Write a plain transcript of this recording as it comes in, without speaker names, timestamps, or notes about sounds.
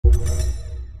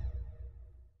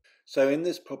So in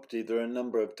this property there are a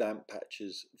number of damp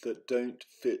patches that don't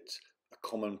fit a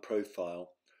common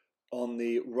profile. On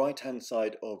the right hand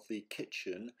side of the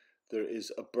kitchen there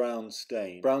is a brown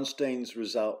stain. Brown stains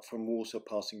result from water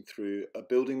passing through a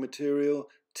building material.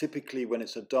 Typically when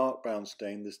it's a dark brown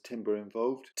stain there's timber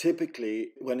involved. Typically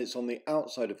when it's on the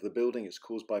outside of the building it's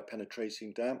caused by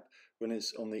penetrating damp. When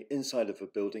it's on the inside of a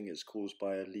building it's caused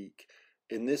by a leak.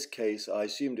 In this case, I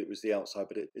assumed it was the outside,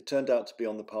 but it turned out to be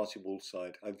on the party wall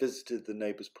side. I visited the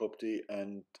neighbour's property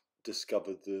and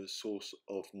discovered the source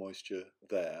of moisture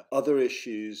there. Other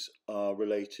issues are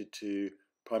related to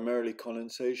primarily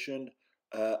condensation,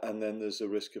 and then there's a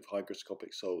risk of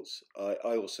hygroscopic salts.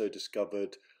 I also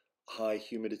discovered high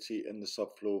humidity in the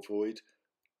subfloor void,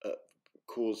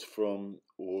 caused from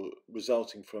or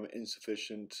resulting from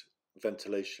insufficient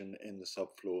ventilation in the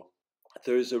subfloor.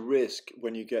 There is a risk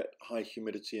when you get high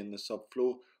humidity in the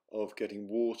subfloor of getting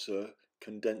water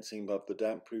condensing above the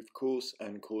damp-proof course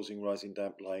and causing rising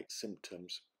damp-like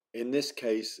symptoms. In this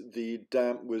case, the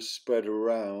damp was spread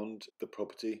around the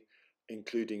property,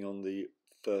 including on the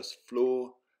first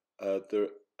floor. There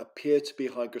appear to be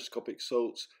hygroscopic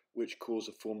salts which cause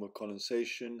a form of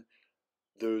condensation.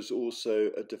 There is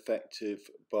also a defective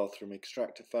bathroom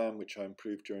extractor fan which I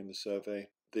improved during the survey.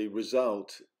 The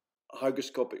result,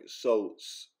 hygroscopic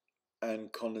salts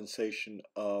and condensation,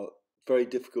 are very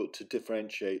difficult to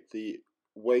differentiate. The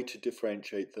way to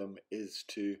differentiate them is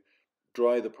to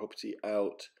dry the property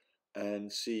out and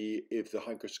see if the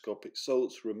hygroscopic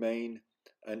salts remain,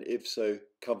 and if so,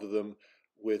 cover them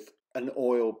with an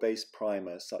oil-based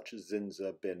primer such as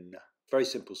Zinza bin. Very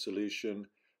simple solution,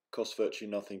 costs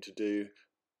virtually nothing to do,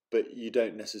 but you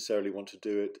don't necessarily want to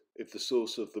do it if the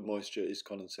source of the moisture is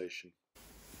condensation.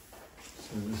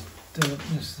 So there's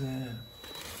dampness there.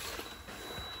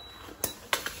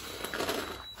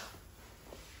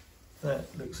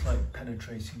 That looks like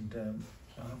penetrating damp.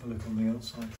 I'll have a look on the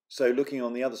outside. So looking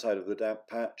on the other side of the damp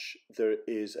patch, there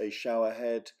is a shower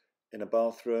head in a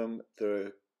bathroom. There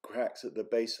are cracks at the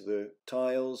base of the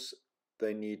tiles.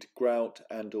 They need grout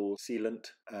and or sealant,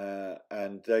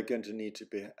 and they're going to need to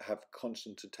have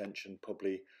constant attention,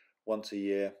 probably once a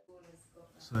year.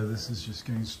 So this is just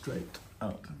going straight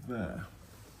out of there.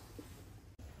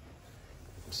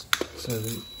 So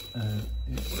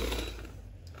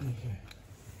okay.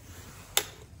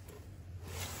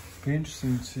 Be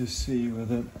interesting to see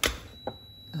whether.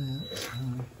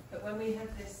 But when we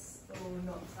had this all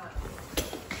knocked out,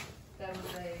 there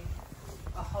was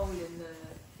a hole in the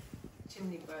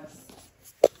chimney breast,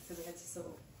 so we had to sort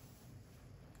of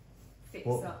fix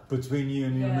up. Between you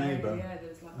and your neighbour? Yeah, there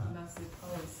was like a massive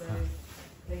hole, so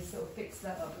they sort of fixed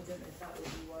that up. I don't know if that would be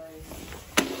why.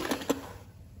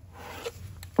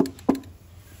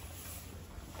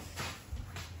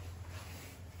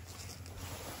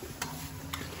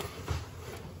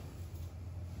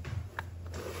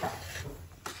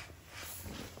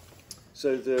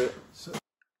 So there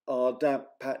are damp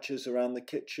patches around the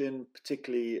kitchen,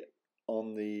 particularly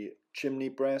on the chimney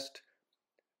breast.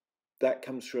 That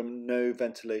comes from no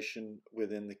ventilation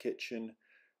within the kitchen.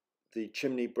 The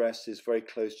chimney breast is very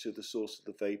close to the source of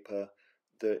the vapour.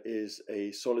 There is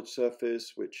a solid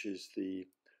surface, which is the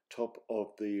top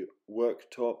of the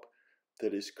worktop,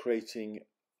 that is creating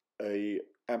an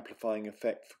amplifying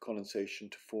effect for condensation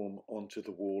to form onto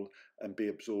the wall and be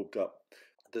absorbed up.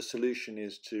 The solution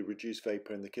is to reduce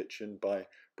vapour in the kitchen by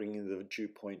bringing the dew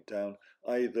point down,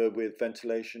 either with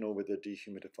ventilation or with a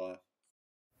dehumidifier.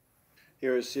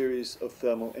 Here are a series of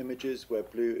thermal images where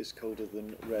blue is colder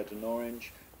than red and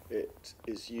orange. It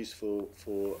is useful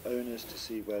for owners to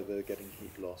see where they're getting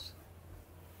heat loss.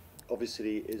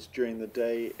 Obviously, it's during the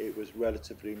day, it was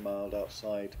relatively mild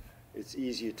outside. It's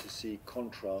easier to see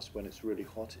contrast when it's really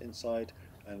hot inside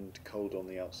and cold on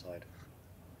the outside.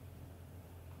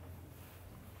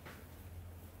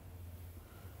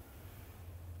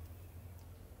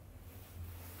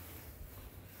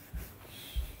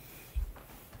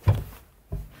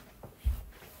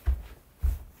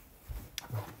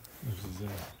 This is a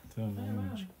thermal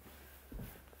image.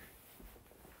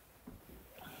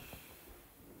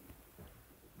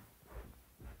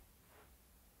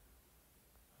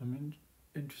 I'm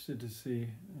interested to see.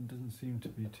 It doesn't seem to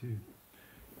be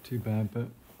too bad, but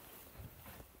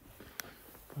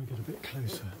I'll get a bit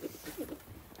closer.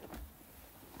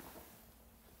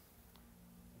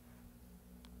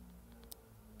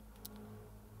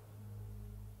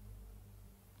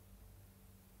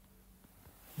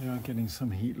 We are getting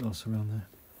some heat loss around there.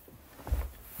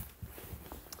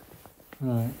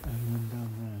 Right, and then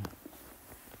down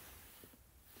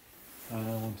there. And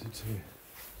I wanted to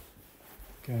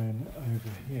go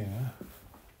over here.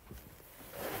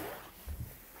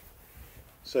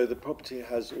 So the property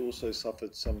has also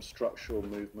suffered some structural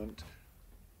movement.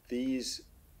 These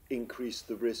increase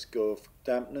the risk of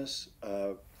dampness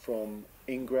from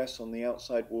ingress on the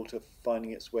outside, water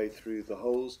finding its way through the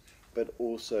holes, but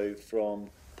also from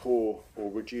poor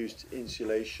or reduced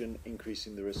insulation,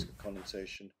 increasing the risk of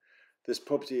condensation. This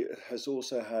property has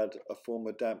also had a form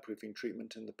of damp proofing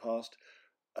treatment in the past.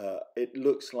 It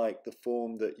looks like the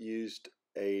form that used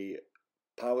a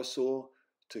power saw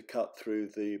to cut through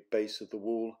the base of the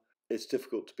wall. It's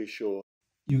difficult to be sure.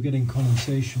 You're getting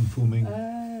condensation forming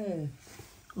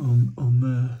on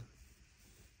there.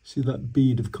 See that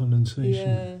bead of condensation?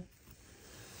 Yeah.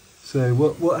 So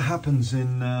what happens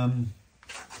in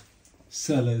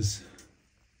cellars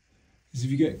is if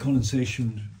you get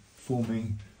condensation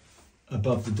forming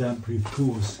above the damp-proof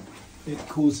course, it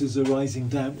causes a rising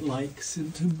damp-like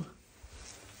symptom.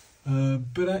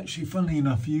 But actually, funnily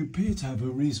enough, you appear to have a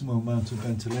reasonable amount of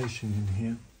ventilation in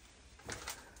here.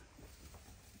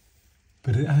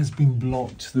 But it has been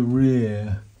blocked to the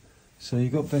rear. So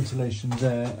you've got ventilation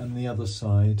there and the other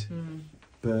side.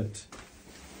 But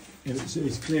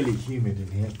it's clearly humid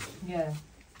in here. Yeah.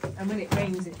 And when it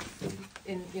rains, if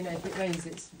it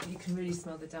rains, you can really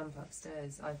smell the damp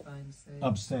upstairs, I find. So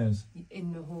Upstairs?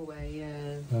 in the hallway,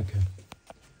 yeah. Okay.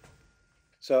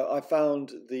 So I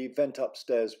found the vent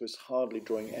upstairs was hardly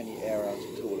drawing any air out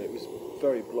at all. It was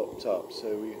very blocked up,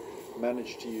 so we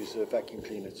managed to use a vacuum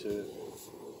cleaner to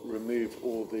remove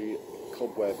all the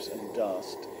cobwebs and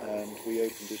dust, and we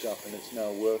opened it up and it's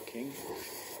now working.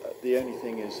 The only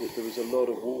thing is that there was a lot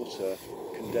of water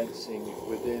condensing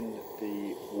within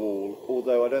the wall,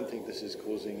 although I don't think this is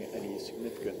causing any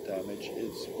significant damage.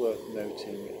 It's worth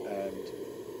noting.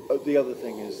 And the other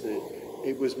thing is that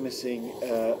it was missing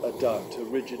a duct. A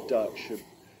rigid duct should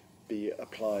be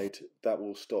applied. That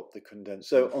will stop the condensation.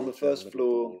 So on the first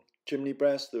floor chimney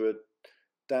breast, there are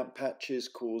damp patches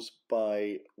caused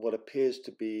by what appears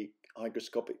to be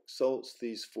hygroscopic salts.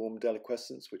 These form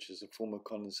deliquescence, which is a form of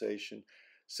condensation.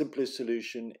 Simplest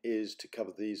solution is to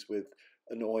cover these with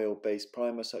an oil-based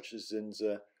primer such as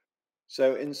Zinza.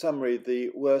 So in summary, the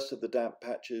worst of the damp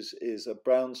patches is a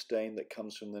brown stain that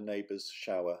comes from the neighbour's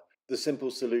shower. The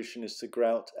simple solution is to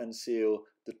grout and seal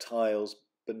the tiles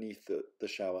beneath the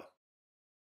shower.